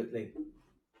 Absolutely.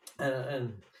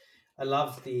 And I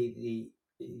love the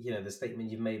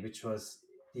statement you made, which was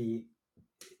the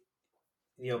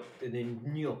the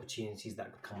new opportunities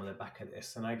that could come on the back of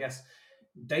this. And I guess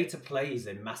data plays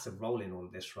a massive role in all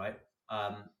of this, right?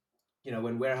 Um,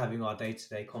 when we're having our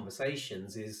day-to-day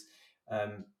conversations, is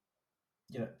um,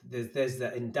 there's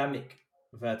the endemic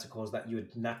verticals that you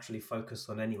would naturally focus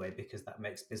on anyway because that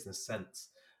makes business sense.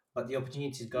 But the opportunity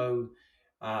to go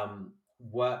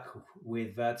work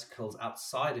with verticals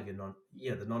outside of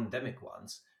the non-endemic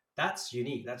ones, that's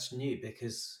unique, that's new,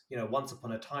 because once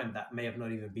upon a time that may have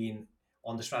not even been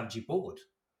on the strategy board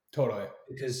Totally.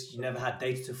 because you never had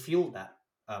data to fuel that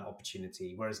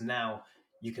opportunity. Whereas now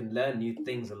you can learn new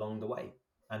things along the way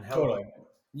and help. Totally.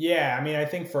 Yeah, I mean, I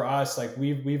think for us, like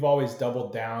we've always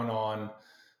doubled down on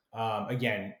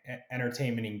again,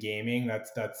 entertainment and gaming.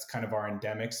 That's kind of our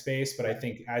endemic space. But I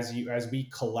think as we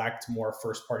collect more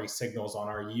first party signals on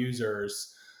our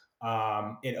users,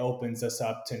 it opens us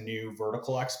up to new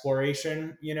vertical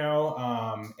exploration.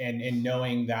 And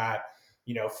knowing that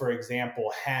For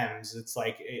example, hems, it's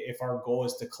like if our goal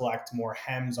is to collect more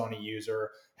hems on a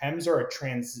user, hems are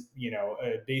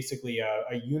basically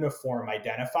a uniform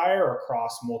identifier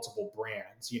across multiple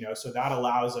brands, so that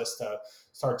allows us to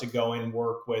start to go and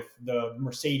work with the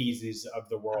Mercedeses of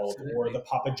the world. Absolutely. Or the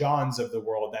Papa Johns of the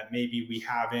world that maybe we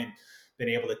haven't been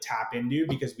able to tap into,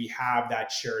 because we have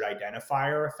that shared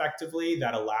identifier effectively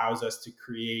that allows us to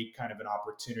create kind of an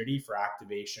opportunity for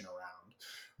activation around,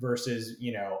 versus,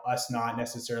 us not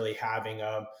necessarily having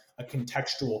a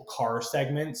contextual car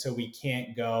segment. So we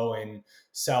can't go and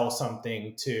sell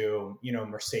something to,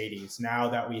 Mercedes. Now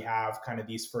that we have kind of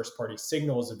these first party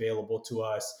signals available to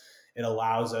us, it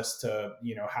allows us to,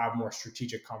 have more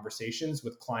strategic conversations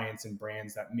with clients and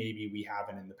brands that maybe we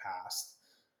haven't in the past.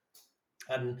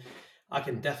 And I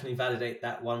can definitely validate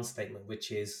that one statement,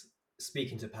 which is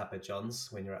speaking to Papa John's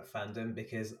when you're at Fandom,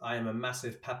 because I am a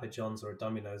massive Papa John's or a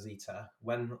Domino's eater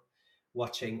when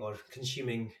watching or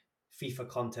consuming FIFA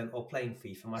content or playing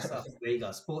FIFA myself. There you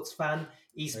go. Sports fan,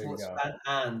 esports fan,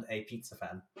 and a pizza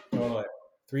fan. Totally.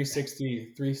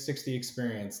 360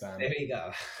 experience then. There you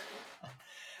go.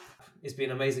 It's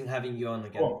been amazing having you on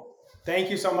again. Cool. Thank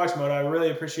you so much, Moda. I really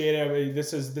appreciate it.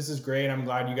 This is great. I'm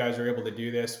glad you guys are able to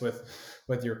do this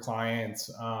with your clients.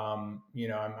 I'm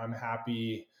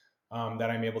happy that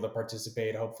I'm able to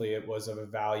participate. Hopefully it was of a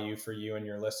value for you and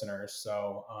your listeners.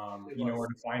 So you know where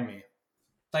to find me.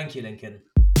 Thank you, Lincoln.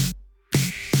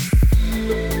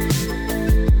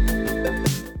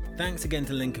 Thanks again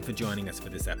to Lincoln for joining us for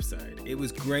this episode. It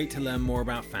was great to learn more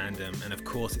about Fandom and of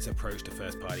course its approach to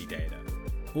first-party data.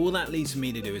 All that leaves for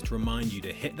me to do is to remind you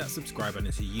to hit that subscribe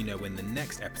button so you know when the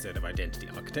next episode of Identity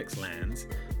Architects lands.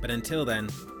 But until then,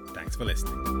 thanks for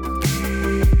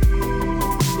listening.